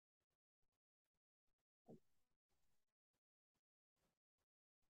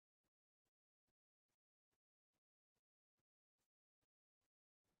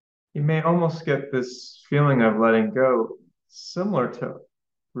 You may almost get this feeling of letting go similar to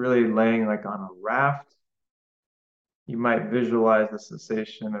really laying like on a raft. You might visualize the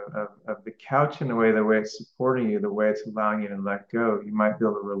sensation of the couch in a way, the way it's supporting you, the way it's allowing you to let go. You might be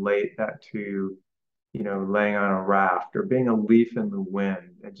able to relate that to, laying on a raft or being a leaf in the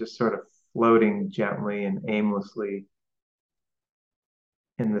wind and just sort of floating gently and aimlessly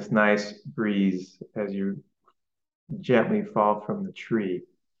in this nice breeze as you gently fall from the tree.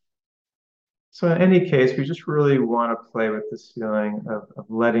 So in any case, we just really want to play with this feeling of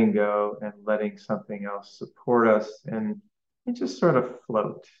letting go and letting something else support us and just sort of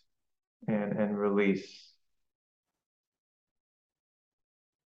float and release.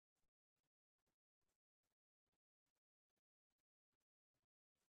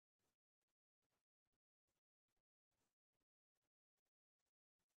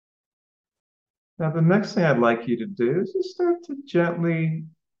 Now, the next thing I'd like you to do is just start to gently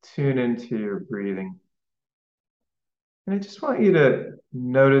tune into your breathing. And I just want you to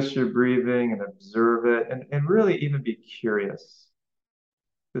notice your breathing and observe it and really even be curious.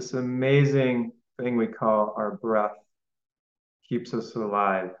 This amazing thing we call our breath keeps us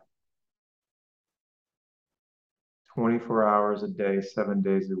alive 24 hours a day, 7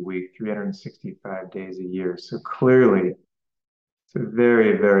 days a week, 365 days a year. So clearly, it's a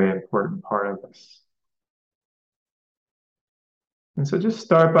very, very important part of us. And so just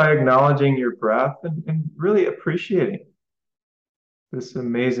start by acknowledging your breath and really appreciating this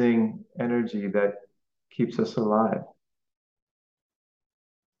amazing energy that keeps us alive.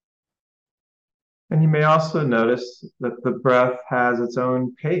 And you may also notice that the breath has its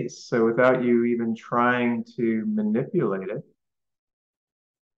own pace. So without you even trying to manipulate it,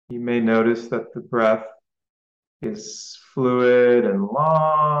 you may notice that the breath is fluid and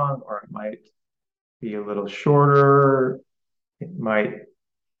long, or it might be a little shorter. It might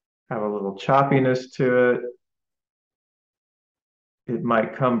have a little choppiness to it. It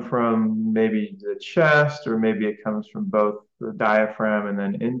might come from maybe the chest, or maybe it comes from both the diaphragm and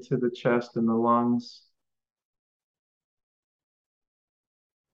then into the chest and the lungs.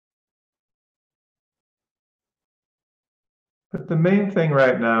 But the main thing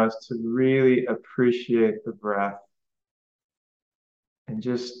right now is to really appreciate the breath and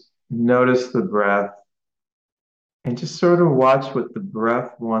just notice the breath and just sort of watch what the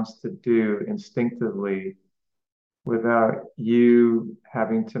breath wants to do instinctively without you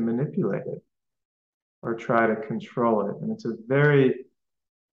having to manipulate it or try to control it. And it's a very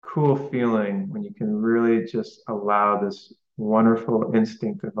cool feeling when you can really just allow this wonderful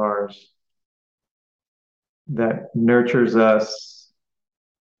instinct of ours that nurtures us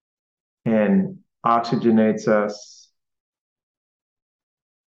and oxygenates us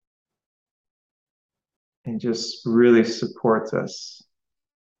and just really supports us.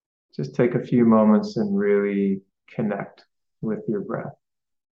 Just take a few moments and really connect with your breath.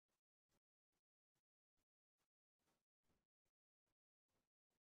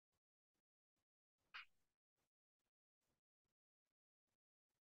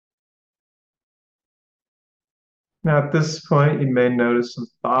 Now, at this point, you may notice some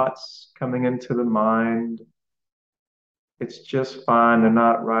thoughts coming into the mind. It's just fine. They're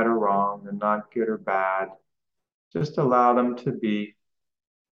not right or wrong. They're not good or bad. Just allow them to be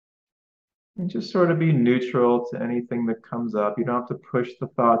and just sort of be neutral to anything that comes up. You don't have to push the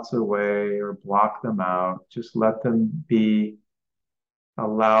thoughts away or block them out. Just let them be,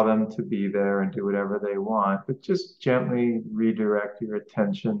 allow them to be there and do whatever they want, but just gently redirect your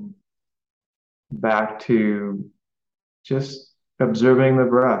attention back to just observing the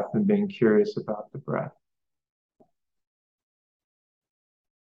breath and being curious about the breath.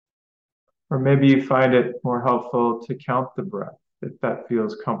 Or maybe you find it more helpful to count the breath. If that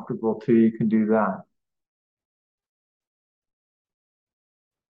feels comfortable to you, you can do that.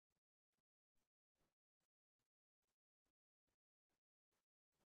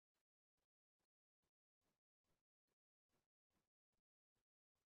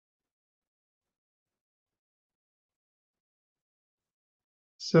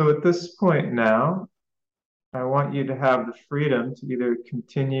 So at this point now, I want you to have the freedom to either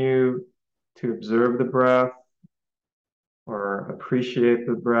continue to observe the breath or appreciate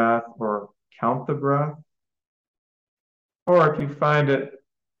the breath or count the breath. Or if you find it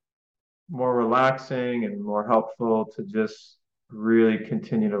more relaxing and more helpful to just really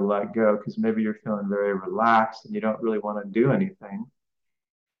continue to let go, because maybe you're feeling very relaxed and you don't really want to do anything,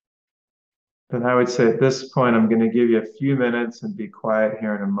 then I would say at this point, I'm going to give you a few minutes and be quiet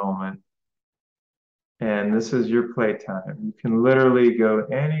here in a moment. And this is your playtime. You can literally go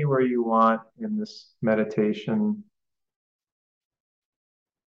anywhere you want in this meditation,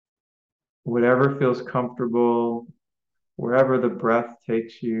 whatever feels comfortable, wherever the breath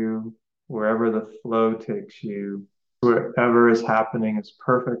takes you, wherever the flow takes you, wherever is happening is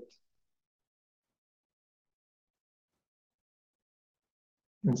perfect.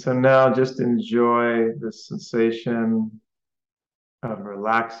 And so now just enjoy the sensation of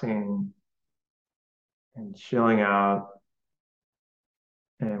relaxing and chilling out.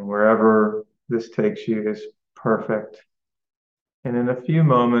 And wherever this takes you is perfect. And in a few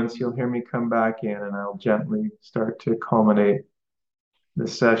moments, you'll hear me come back in and I'll gently start to culminate the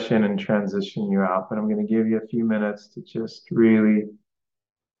session and transition you out. But I'm going to give you a few minutes to just really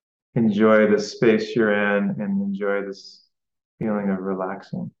enjoy the space you're in and enjoy this feeling of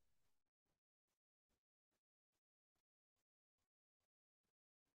relaxing.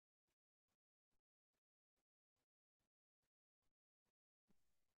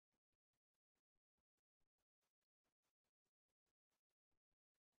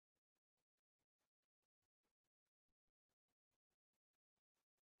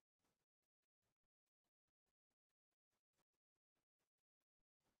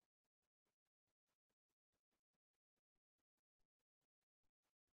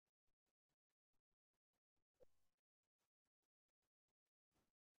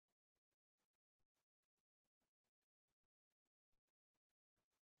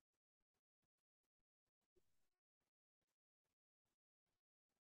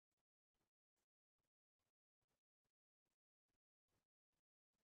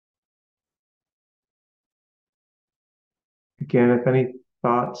 Again, if any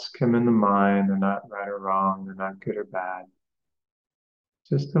thoughts come in the mind, they're not right or wrong, they're not good or bad.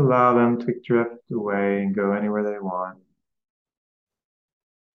 Just allow them to drift away and go anywhere they want.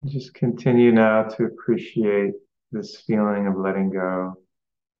 Just continue now to appreciate this feeling of letting go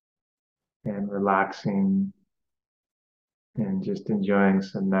and relaxing and just enjoying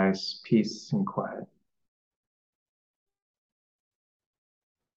some nice peace and quiet.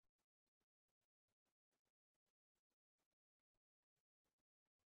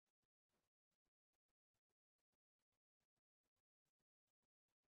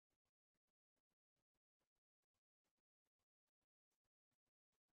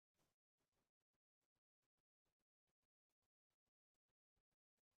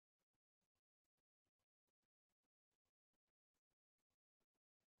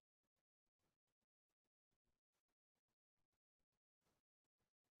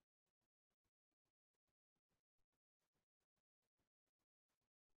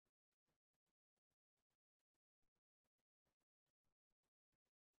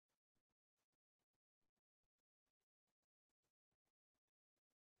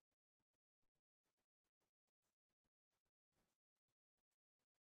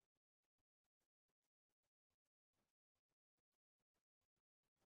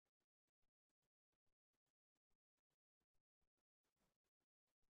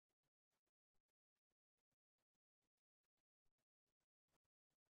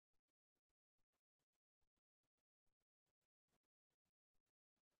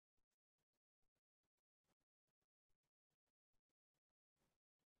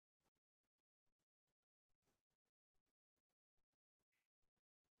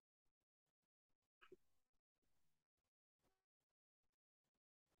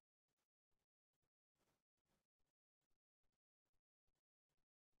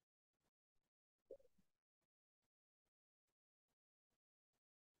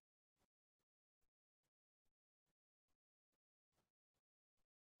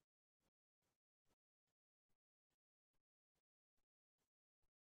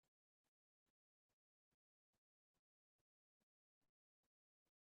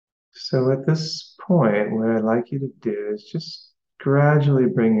 So at this point, what I'd like you to do is just gradually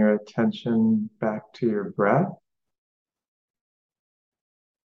bring your attention back to your breath.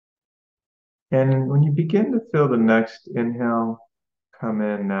 And when you begin to feel the next inhale come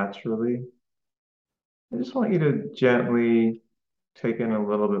in naturally, I just want you to gently take in a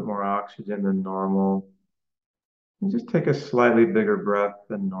little bit more oxygen than normal. And just take a slightly bigger breath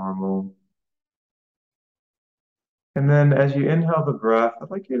than normal. And then as you inhale the breath, I'd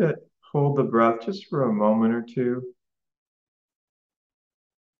like you to hold the breath just for a moment or two.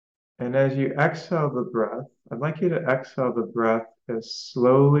 And as you exhale the breath, I'd like you to exhale the breath as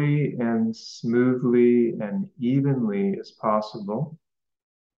slowly and smoothly and evenly as possible.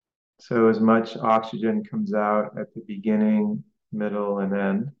 So as much oxygen comes out at the beginning, middle, and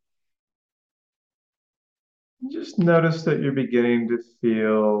end. Just notice that you're beginning to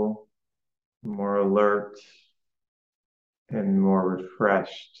feel more alert and more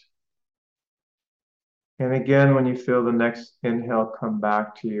refreshed. And again, when you feel the next inhale come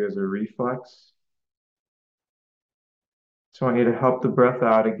back to you as a reflex, just want you to help the breath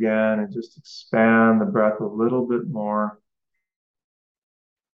out again and just expand the breath a little bit more.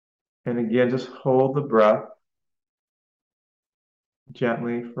 And again, just hold the breath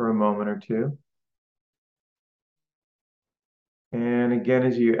gently for a moment or two. And again,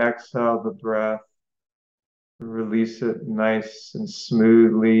 as you exhale the breath, release it nice and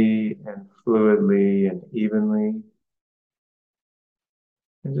smoothly and fluidly and evenly.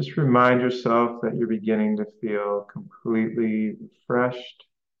 And just remind yourself that you're beginning to feel completely refreshed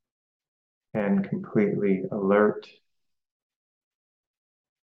and completely alert,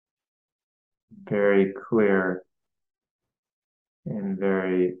 very clear and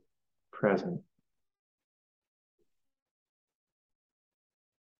very present.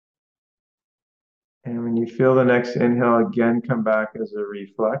 And when you feel the next inhale again come back as a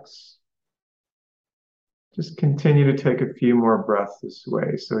reflex, just continue to take a few more breaths this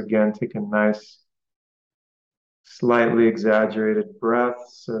way. So again, take a nice, slightly exaggerated breath.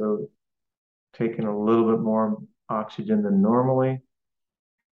 So taking a little bit more oxygen than normally.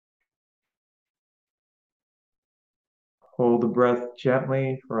 Hold the breath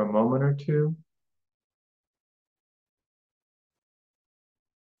gently for a moment or two.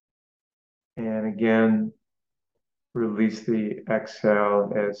 And again, release the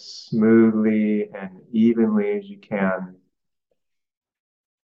exhale as smoothly and evenly as you can.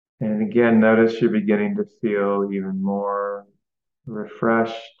 And again, notice you're beginning to feel even more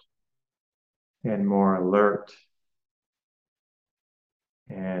refreshed and more alert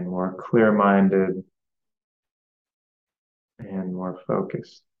and more clear-minded and more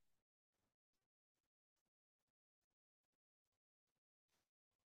focused.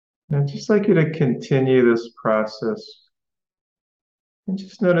 And I'd just like you to continue this process and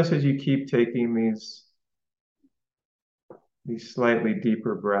just notice as you keep taking these slightly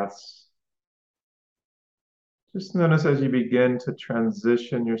deeper breaths. Just notice as you begin to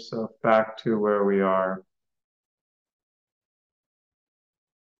transition yourself back to where we are.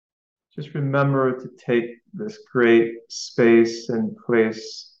 Just remember to take this great space and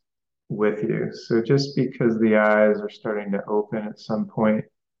place with you. So just because the eyes are starting to open at some point,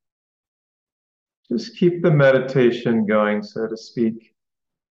 just keep the meditation going, so to speak.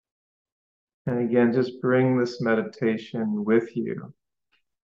 And again, just bring this meditation with you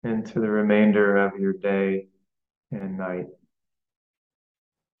into the remainder of your day and night.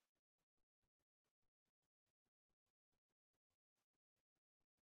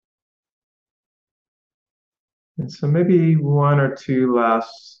 And so maybe one or two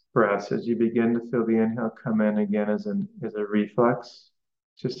last breaths as you begin to feel the inhale come in again as a reflex.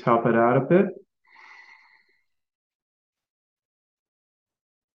 Just help it out a bit.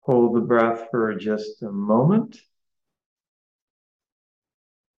 Hold the breath for just a moment.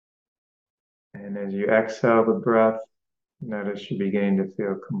 And as you exhale the breath, notice you're beginning to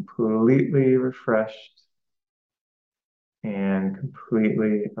feel completely refreshed and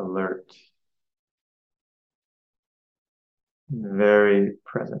completely alert, very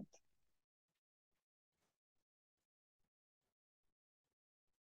present.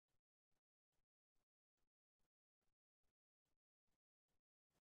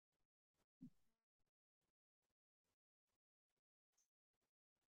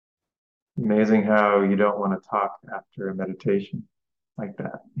 Amazing how you don't want to talk after a meditation like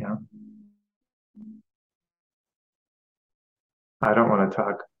that. I don't want to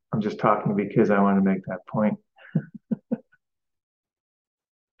talk. I'm just talking because I want to make that point.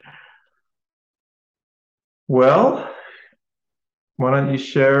 Well, why don't you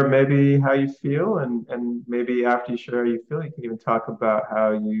share maybe how you feel, and maybe after you share how you feel, you can even talk about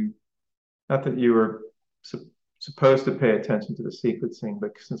how you, not that you were su supposed to pay attention to the sequencing, but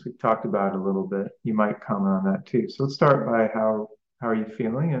since we've talked about it a little bit, you might comment on that too. So let's start by how are you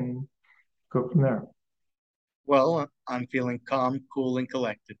feeling and go from there. Well, I'm feeling calm, cool, and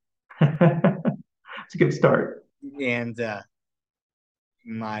collected. It's a good start. And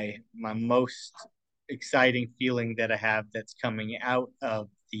my most exciting feeling that I have that's coming out of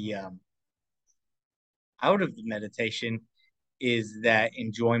the meditation is that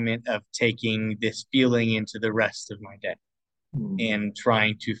enjoyment of taking this feeling into the rest of my day Mm. and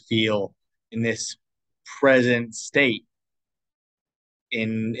trying to feel in this present state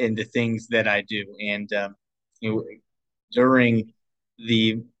in the things that I do. And you know, during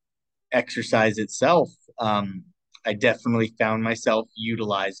the exercise itself, I definitely found myself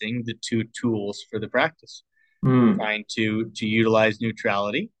utilizing the two tools for the practice, Mm. trying to utilize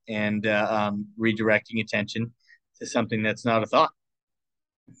neutrality and redirecting attention to something that's not a thought,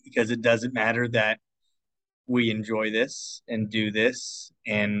 because it doesn't matter that we enjoy this and do this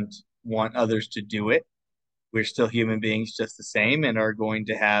and want others to do it. We're still human beings just the same and are going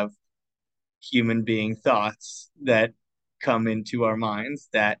to have human being thoughts that come into our minds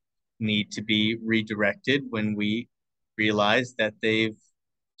that need to be redirected when we realize that they've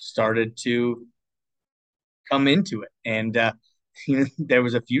started to come into it. And there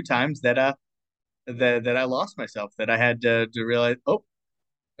was a few times that I lost myself, that I had to realize, oh,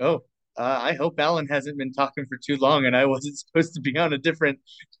 I hope Alan hasn't been talking for too long, and I wasn't supposed to be on a different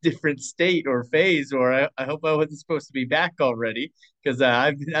state or phase, or I hope I wasn't supposed to be back already, because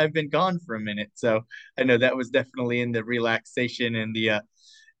I've been gone for a minute. So I know that was definitely in the relaxation and the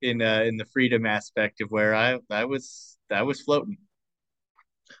in the freedom aspect of where I was floating.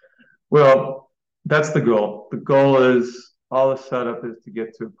 Well, that's the goal. The goal is all the setup is to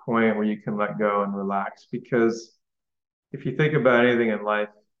get to a point where you can let go and relax. Because if you think about anything in life,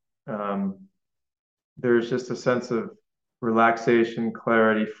 um, there's just a sense of relaxation,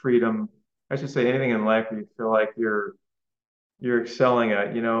 clarity, freedom. I should say anything in life where you feel like you're excelling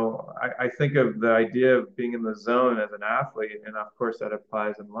at. I think of the idea of being in the zone as an athlete, and of course that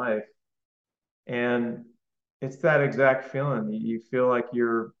applies in life. And it's that exact feeling. You feel like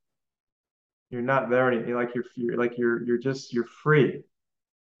you're not there any like you're free.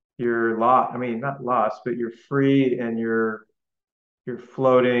 You're lost. I mean, not lost, but you're free and you're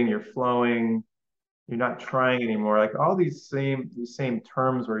floating, you're flowing, you're not trying anymore. Like all these same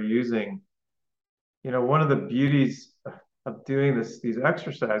terms we're using. One of the beauties of doing these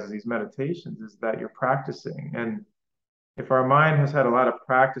exercises, these meditations, is that you're practicing. And if our mind has had a lot of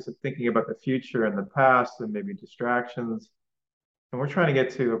practice of thinking about the future and the past and maybe distractions, and we're trying to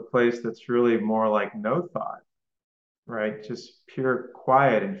get to a place that's really more like no thought. right? Just pure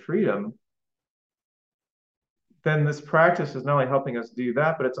quiet and freedom, then this practice is not only helping us do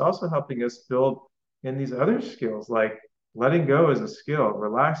that, but it's also helping us build in these other skills, like letting go is a skill,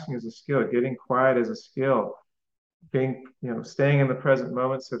 relaxing is a skill, getting quiet is a skill, being, staying in the present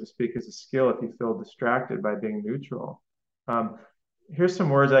moment, so to speak, is a skill if you feel distracted by being neutral. Um, Here's some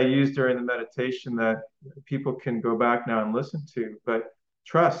words I used during the meditation that people can go back now and listen to. But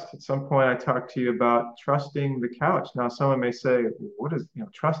trust. At some point, I talked to you about trusting the couch. Now, someone may say, "What is,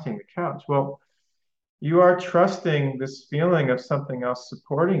 trusting the couch?" Well, you are trusting this feeling of something else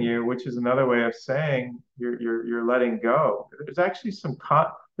supporting you, which is another way of saying you're letting go. There's actually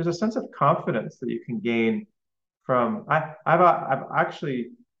there's a sense of confidence that you can gain from. I've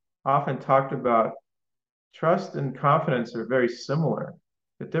actually often talked about trust and confidence are very similar.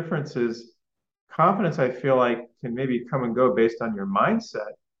 The difference is confidence, I feel like, can maybe come and go based on your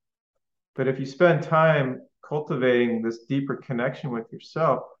mindset. But if you spend time cultivating this deeper connection with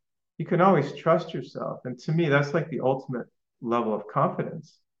yourself, you can always trust yourself. And to me, that's like the ultimate level of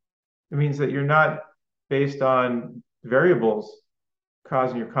confidence. It means that you're not based on variables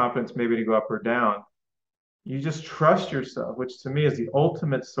causing your confidence maybe to go up or down. You just trust yourself, which to me is the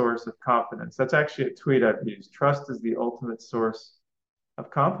ultimate source of confidence. That's actually a tweet I've used. Trust is the ultimate source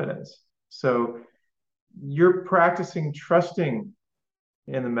of confidence. So you're practicing trusting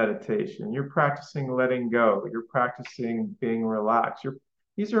in the meditation. You're practicing letting go. You're practicing being relaxed.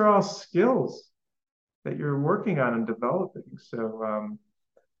 These are all skills that you're working on and developing.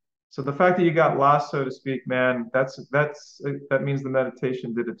 So the fact that you got lost, so to speak, man, that means the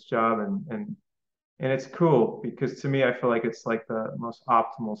meditation did its job, and it's cool because to me, I feel like it's like the most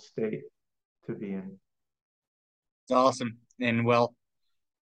optimal state to be in. It's awesome. And well,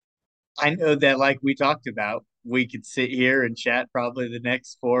 I know that, like we talked about, we could sit here and chat probably the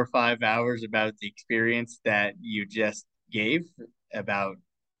next 4 or 5 hours about the experience that you just gave, about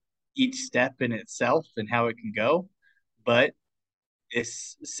each step in itself and how it can go. But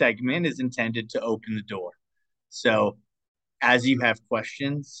this segment is intended to open the door. So, as you have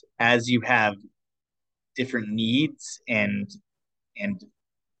questions, as you have different needs and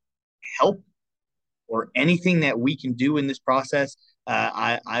help or anything that we can do in this process,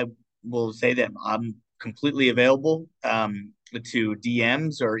 I will say that I'm completely available to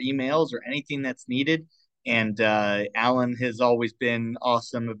DMs or emails or anything that's needed. And Alan has always been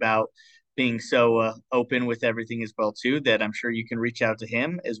awesome about being so open with everything as well too. That I'm sure you can reach out to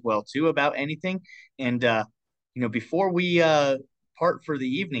him as well too about anything. And before we part for the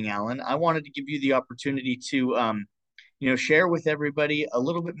evening, Alan, I wanted to give you the opportunity to share with everybody a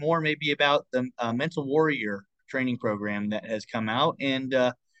little bit more maybe about the mental warrior training program that has come out and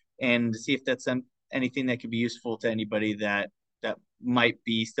see if that's anything that could be useful to anybody that might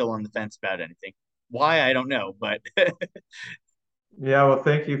be still on the fence about anything. Why, I don't know, but Yeah, well,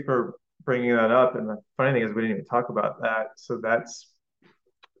 thank you for bringing that up. And the funny thing is, we didn't even talk about that. So that's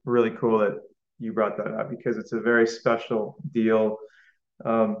really cool that you brought that up because it's a very special deal.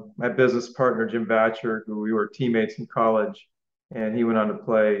 My business partner, Jim Batcher, who we were teammates in college, and he went on to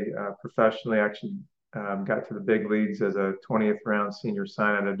play professionally, actually got to the big leagues as a 20th round senior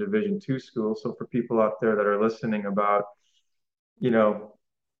sign at a Division II school. So for people out there that are listening about, you know,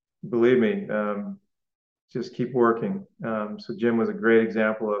 believe me, just keep working. So Jim was a great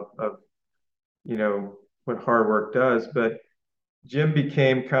example of what hard work does. But Jim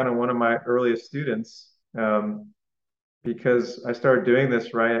became kind of one of my earliest students because I started doing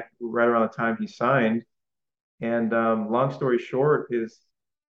this right around the time he signed. And long story short is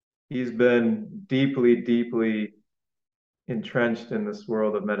he's been deeply, deeply entrenched in this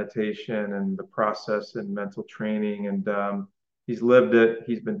world of meditation and the process and mental training. And he's lived it.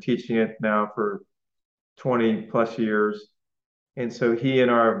 He's been teaching it now for 20 plus years. And so he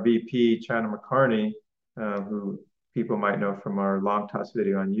and our VP, China McCarney, who people might know from our long toss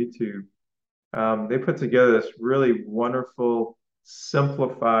video on YouTube, they put together this really wonderful,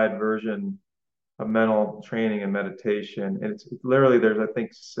 simplified version of mental training and meditation. And it's literally, there's, I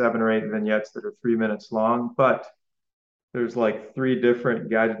think, 7 or 8 vignettes that are 3 minutes long, but there's like 3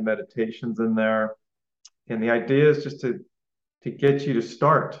 different guided meditations in there. And the idea is just to get you to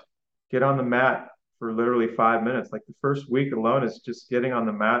start, get on the mat for literally 5 minutes. Like the first week alone is just getting on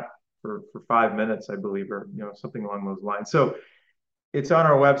the mat for 5 minutes, I believe, or something along those lines. So it's on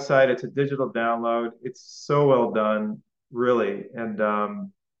our website. It's a digital download. It's so well done, really.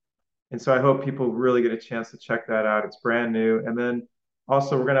 And so I hope people really get a chance to check that out. It's brand new. And then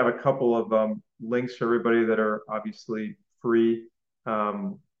also we're gonna have a couple of links for everybody that are obviously free.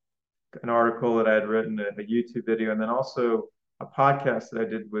 Um, an article that I had written, a YouTube video, and then also a podcast that I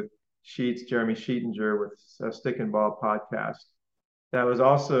did with Jeremy Sheetinger with Stick and Ball podcast. That was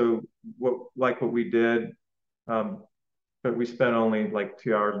also what we did, um, but we spent only like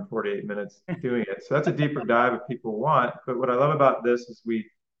 2 hours and 48 minutes doing it. So that's a deeper dive if people want. But what I love about this is we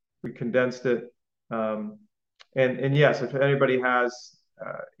condensed it. Um, and yes, if anybody has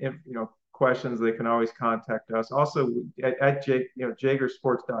questions, they can always contact us. Also at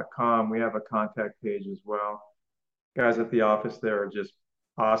jaegersports.com, we have a contact page as well. Guys at the office there are just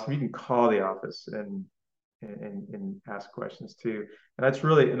awesome. You can call the office and ask questions too. And that's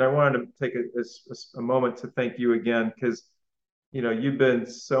really, and I wanted to take a moment to thank you again, because you've been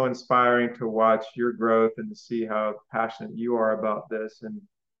so inspiring to watch your growth and to see how passionate you are about this. And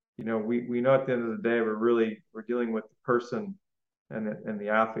we know at the end of the day we're dealing with the person, and the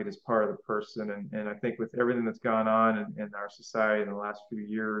athlete is part of the person. And I think with everything that's gone on in our society in the last few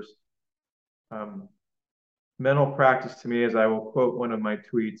years, mental practice to me, as I will quote one of my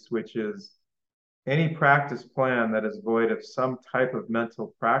tweets, which is, any practice plan that is void of some type of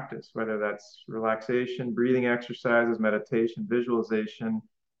mental practice, whether that's relaxation, breathing exercises, meditation, visualization,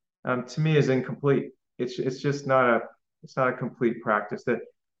 to me is incomplete. It's just not a complete practice.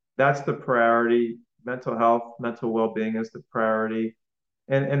 That's the priority. Mental health, mental well-being is the priority.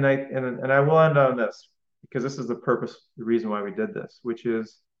 And I will end on this, because this is the reason why we did this, which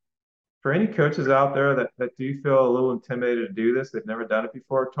is, for any coaches out there that do feel a little intimidated to do this, they've never done it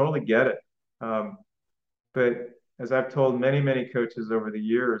before, totally get it. But as I've told many coaches over the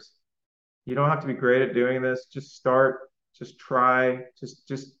years, you don't have to be great at doing this. Just start, just try,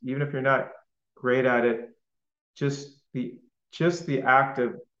 just even if you're not great at it, just the act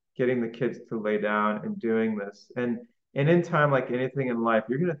of getting the kids to lay down and doing this. And in time, like anything in life,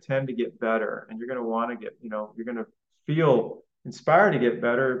 you're going to tend to get better, and you're going to want to you're going to feel inspired to get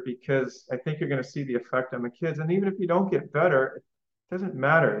better, because I think you're going to see the effect on the kids. And even if you don't get better, it doesn't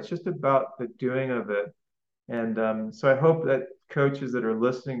matter. It's just about the doing of it. And so I hope that coaches that are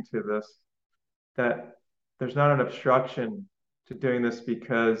listening to this, that there's not an obstruction to doing this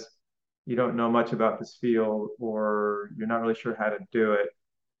because you don't know much about this field, or you're not really sure how to do it.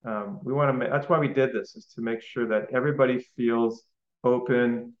 We want to that's why we did this, is to make sure that everybody feels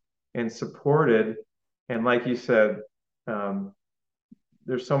open and supported. And like you said,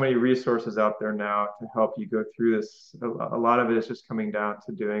 there's so many resources out there now to help you go through this. A lot of it is just coming down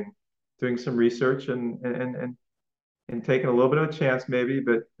to doing some research and taking a little bit of a chance maybe,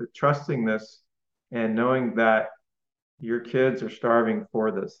 but trusting this and knowing that your kids are starving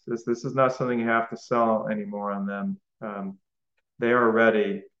for this. This is not something you have to sell anymore on them. They are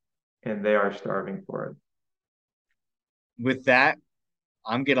ready, and they are starving for it. With that,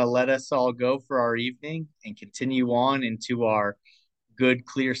 I'm going to let us all go for our evening and continue on into our good,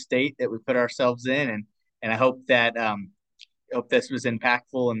 clear state that we put ourselves in. And I hope this was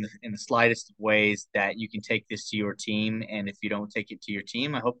impactful in the slightest of ways, that you can take this to your team. And if you don't take it to your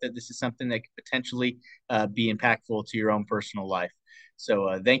team, I hope that this is something that could potentially be impactful to your own personal life.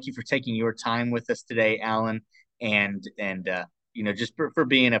 So thank you for taking your time with us today, Alan, and just for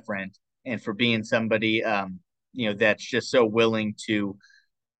being a friend, and for being somebody that's just so willing to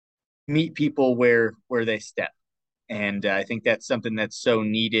meet people where they step. And I think that's something that's so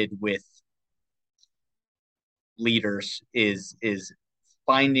needed with leaders, is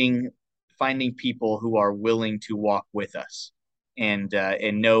finding finding people who are willing to walk with us, and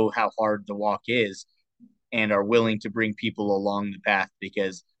know how hard the walk is, and are willing to bring people along the path.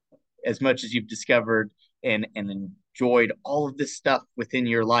 Because as much as you've discovered and enjoyed all of this stuff within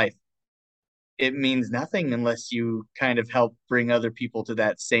your life, it means nothing unless you kind of help bring other people to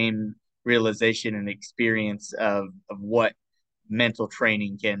that same realization and experience of what mental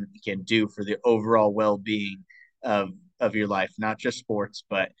training can do for the overall well-being of your life, not just sports,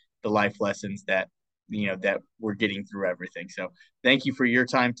 but the life lessons that we're getting through everything. So thank you for your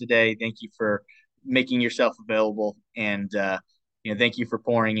time today. Thank you for making yourself available, and thank you for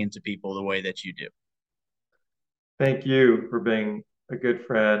pouring into people the way that you do. Thank you for being a good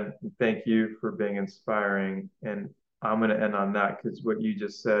friend. And thank you for being inspiring. And I'm going to end on that, because what you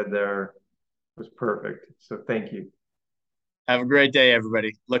just said there was perfect. So thank you. Have a great day,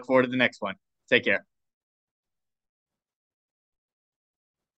 everybody. Look forward to the next one. Take care.